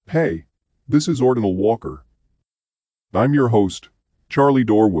Hey, this is Ordinal Walker. I'm your host, Charlie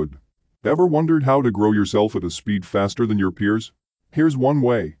Dorwood. Ever wondered how to grow yourself at a speed faster than your peers? Here's one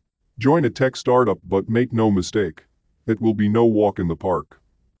way. Join a tech startup, but make no mistake, it will be no walk in the park.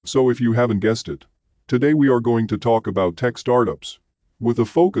 So if you haven't guessed it, today we are going to talk about tech startups, with a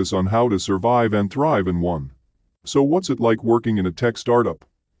focus on how to survive and thrive in one. So what's it like working in a tech startup?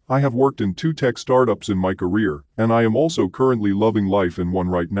 I have worked in 2 tech startups in my career, and I am also currently loving life in one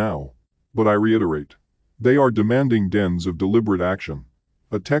right now. But I reiterate, they are demanding dens of deliberate action.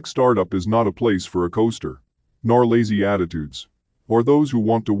 A tech startup is not a place for a coaster, nor lazy attitudes, or those who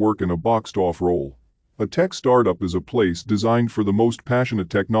want to work in a boxed-off role. A tech startup is a place designed for the most passionate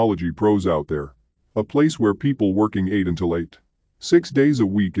technology pros out there. A place where people working 8 until 8. 6 days a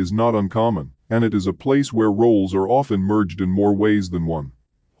week is not uncommon, and it is a place where roles are often merged in more ways than one.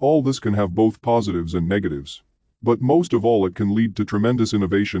 All this can have both positives and negatives. But most of all, it can lead to tremendous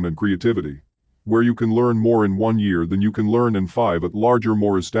innovation and creativity, where you can learn more in 1 year than you can learn in 5 at larger,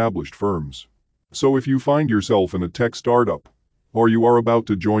 more established firms. So if you find yourself in a tech startup, or you are about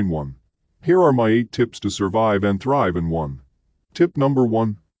to join one, here are my 8 tips to survive and thrive in one. Tip number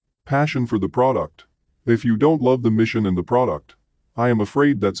 1. Passion for the product. If you don't love the mission and the product, I am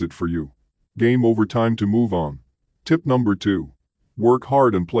afraid that's it for you. Game over, time to move on. Tip number 2. Work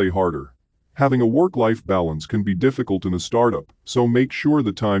hard and play harder. Having a work-life balance can be difficult in a startup, so make sure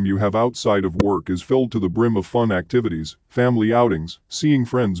the time you have outside of work is filled to the brim of fun activities, family outings, seeing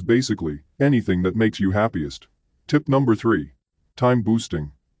friends, basically anything that makes you happiest. Tip number 3. Time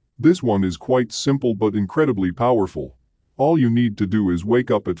boosting. This one is quite simple but incredibly powerful. All you need to do is wake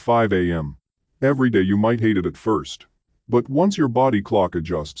up at 5 a.m. every day. You might hate it at first, but once your body clock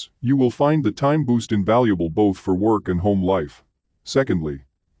adjusts, you will find the time boost invaluable both for work and home life. Secondly,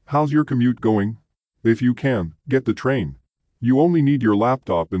 how's your commute going? If you can, get the train. You only need your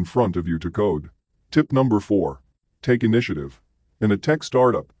laptop in front of you to code. Tip number 4. Take initiative. In a tech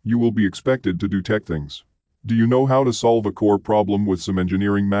startup, you will be expected to do tech things. Do you know how to solve a core problem with some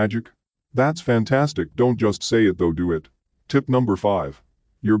engineering magic? That's fantastic, don't just say it though, do it. Tip number 5.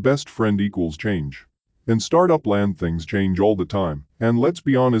 Your best friend equals change. In startup land, things change all the time, and let's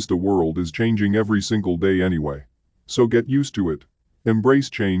be honest, the world is changing every single day anyway. So get used to it. Embrace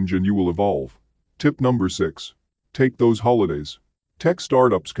change and you will evolve. Tip number 6. Take those holidays. Tech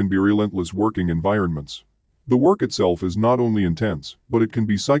startups can be relentless working environments. The work itself is not only intense, but it can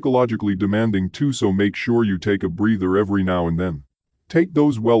be psychologically demanding too, so make sure you take a breather every now and then. Take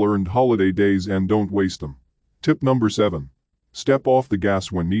those well-earned holiday days and don't waste them. Tip number 7. Step off the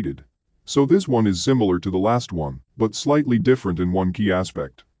gas when needed. So this one is similar to the last one, but slightly different in one key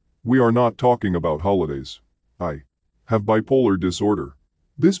aspect. We are not talking about holidays. I have bipolar disorder.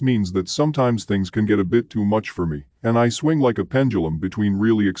 This means that sometimes things can get a bit too much for me, and I swing like a pendulum between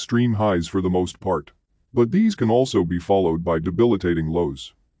really extreme highs for the most part. But these can also be followed by debilitating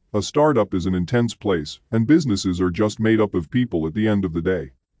lows. A startup is an intense place, and businesses are just made up of people at the end of the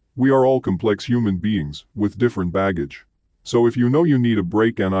day. We are all complex human beings, with different baggage. So if you know you need a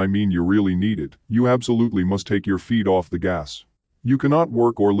break, and I mean you really need it, you absolutely must take your feet off the gas. You cannot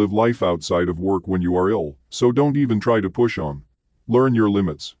work or live life outside of work when you are ill, so don't even try to push on. Learn your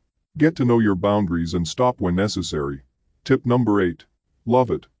limits. Get to know your boundaries and stop when necessary. Tip number 8.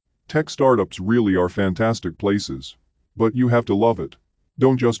 Love it. Tech startups really are fantastic places. But you have to love it.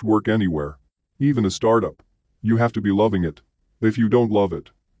 Don't just work anywhere. Even a startup. You have to be loving it. If you don't love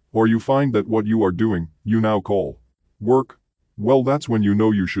it, or you find that what you are doing, you now call work, well, that's when you know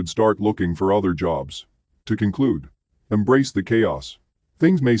you should start looking for other jobs. To conclude, embrace the chaos.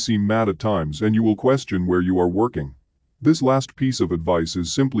 Things may seem mad at times and you will question where you are working. This last piece of advice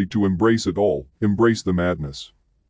is simply to embrace it all, embrace the madness.